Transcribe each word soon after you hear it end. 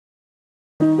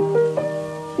Rainy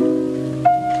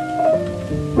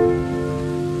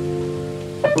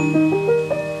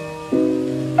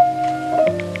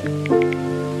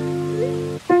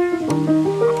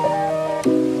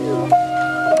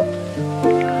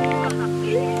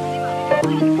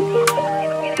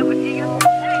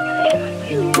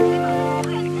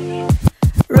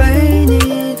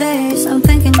days, I'm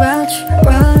thinking about you,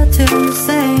 what to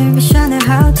say, wishing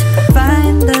how to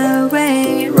find the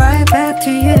way right back to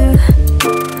you.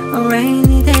 On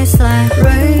rainy days like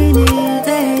rainy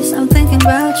days, I'm thinking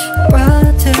about you,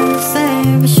 what to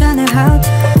say, wishing how to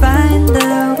find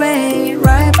the way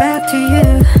right back to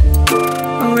you.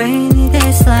 On rainy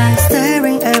days like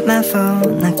staring at my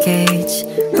phone, I gauge,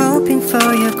 hoping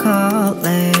for your call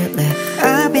lately.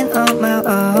 I've been on my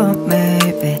own,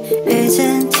 maybe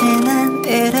이젠 지난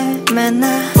일을 만나.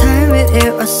 Time with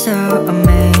you was so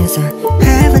amazing.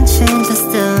 Haven't changed, I'm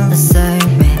still the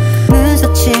same me.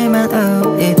 늦었지만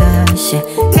우리 다시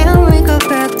Can we go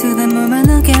back to the moment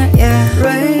again, yeah.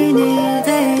 Rainy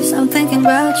days, I'm thinking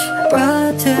about you,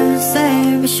 what to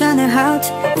say, wishing how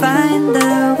to find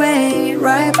the way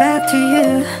right back to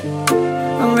you.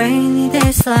 On rainy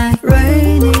days like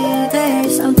rainy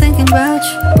days, I'm thinking about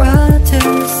you, what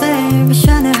to say,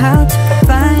 wishing how to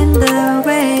find the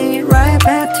way right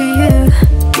back to you.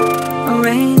 On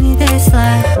rainy days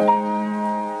like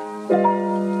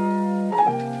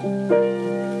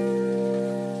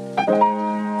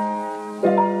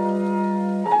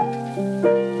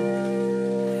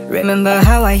Remember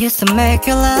how I used to make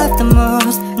you laugh the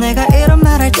most. 내가 이런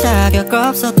말할 자격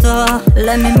없어도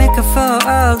Let me make up for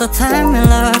all the time we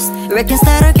lost. We can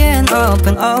start again,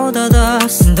 open all the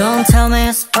doors. Don't tell me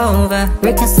it's over,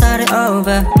 we can start it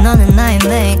over. 너는 나의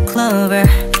make clover.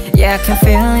 Yeah, I can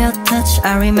feel your touch,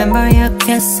 I remember your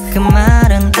kiss. 그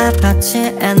말은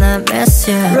아팠지 and I miss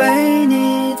you.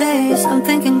 Rainy days, I'm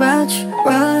thinking about you,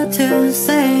 what to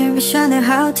say, wishing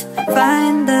how to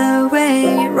find the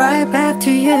way right back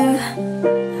to you.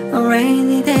 On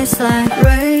rainy days like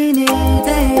rainy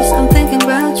days, I'm thinking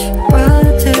about you,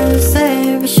 what to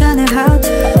say, wishing how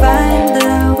to find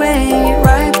the way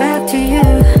right back to you.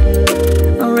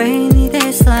 On rainy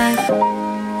days like